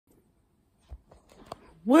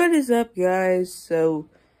What is up, guys? So,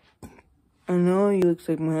 I know you looks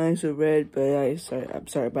like my eyes are red, but I'm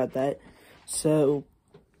sorry about that. So,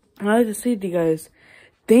 I like to say to you guys,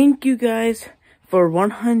 thank you guys for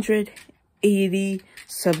 180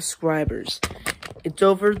 subscribers. It's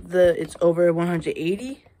over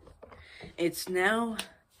 180. It's now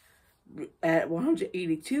at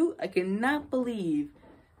 182. I cannot believe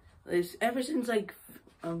this. Ever since like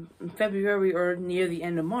February or near the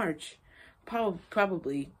end of March,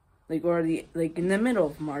 probably like already like in the middle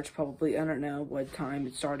of March, probably. I don't know what time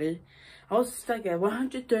it started. I was stuck at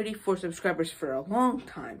 134 subscribers for a long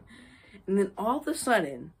time, and then all of a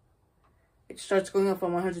sudden it starts going up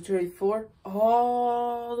from 134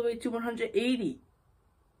 all the way to 180,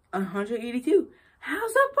 182.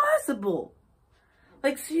 How's that possible?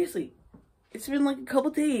 Like, seriously, it's been like a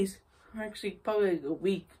couple days, or actually probably like a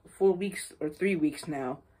week, 4 weeks, or 3 weeks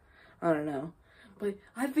now. I don't know. But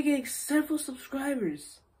I've been getting several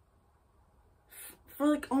subscribers. For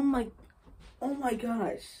like, oh my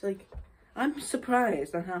gosh. Like, I'm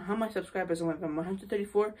surprised on how my subscribers went from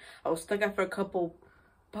 134. I was stuck at for a couple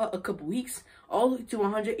weeks, all the way to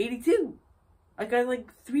 182. I got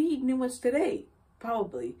like 3 new ones today,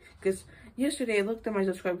 probably. Because yesterday I looked at my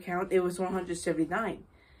subscriber count, it was 179.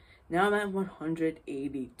 Now I'm at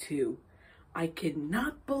 182. I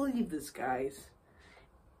cannot believe this, guys.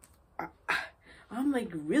 I'm like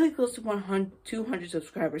really close to 200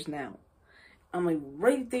 subscribers now. I'm like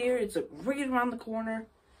right there. It's like right around the corner.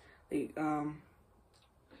 Like,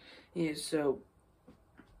 yeah, so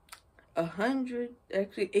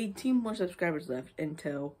 18 more subscribers left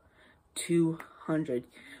until 200.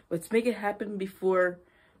 Let's make it happen before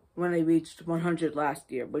when I reached 100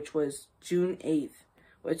 last year, which was June 8th.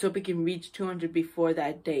 Let's hope we can reach 200 before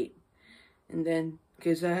that date. And then,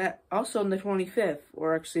 because also on the 25th,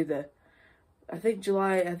 or actually I think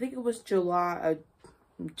it was June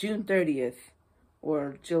 30th,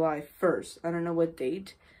 or July 1st. I don't know what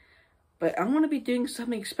date, but I'm going to be doing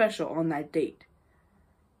something special on that date.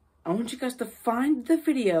 I want you guys to find the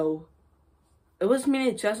video. It was made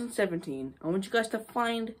in 2017. I want you guys to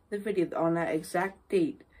find the video on that exact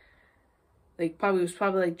date. Like, it was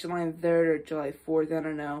probably like July 3rd or July 4th, I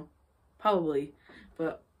don't know. Probably.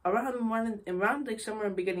 But around like somewhere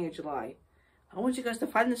in the beginning of July. I want you guys to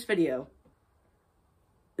find this video.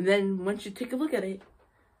 And then once you take a look at it,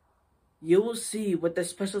 you will see what the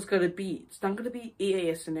special is going to be. It's not going to be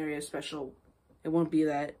EAS scenario special. It won't be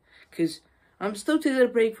that. Because I'm still taking a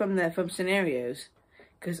break from scenarios.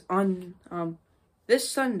 Because on this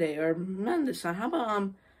Sunday, or not this Sunday, how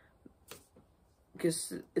about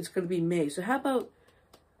because it's going to be May. So how about,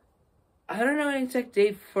 I don't know an exact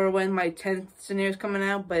date for when my 10th scenario is coming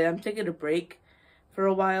out, but I'm taking a break for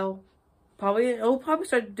a while. I'll probably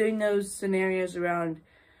start doing those scenarios around,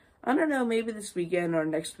 I don't know, maybe this weekend or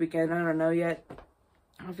next weekend. I don't know yet.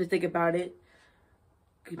 I'll have to think about it.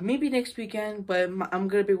 Maybe next weekend, but I'm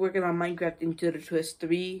going to be working on Minecraft Into the Twist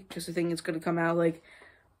 3, because I think it's going to come out like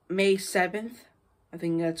May 7th. I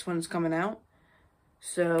think that's when it's coming out.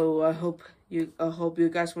 So I hope you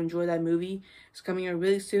guys will enjoy that movie. It's coming out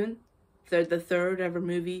really soon. The third ever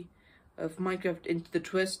movie of Minecraft Into the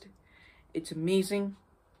Twist. It's amazing.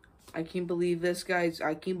 I can't believe this, guys.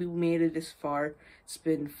 I can't believe we made it this far. It's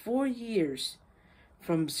been 4 years.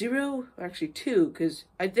 From 0, actually 2, because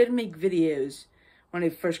I didn't make videos when I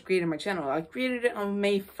first created my channel. I created it on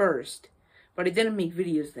May 1st, but I didn't make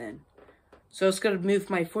videos then. So it's going to move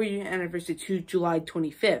my 4-year anniversary to July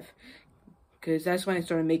 25th. Because that's when I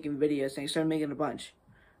started making videos, and I started making a bunch.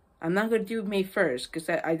 I'm not going to do May 1st, because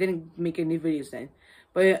I didn't make any videos then.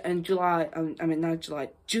 But in July,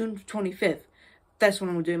 June 25th, that's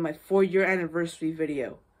when I'm doing my 4-year anniversary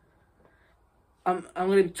video. I'm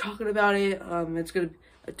going to be talking about it. It's going to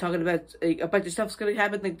be talking about a bunch of stuff's going to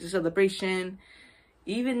happen, like the celebration.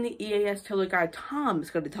 Even the EAS Taylor guy, Tom,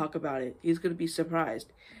 is going to talk about it. He's going to be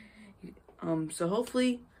surprised. So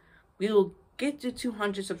hopefully, we will get to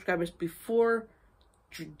 200 subscribers before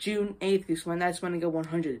June 8th, because that's when I got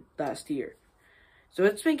 100 last year. So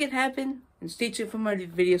let's make it happen, and stay tuned for more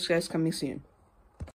videos, guys, coming soon.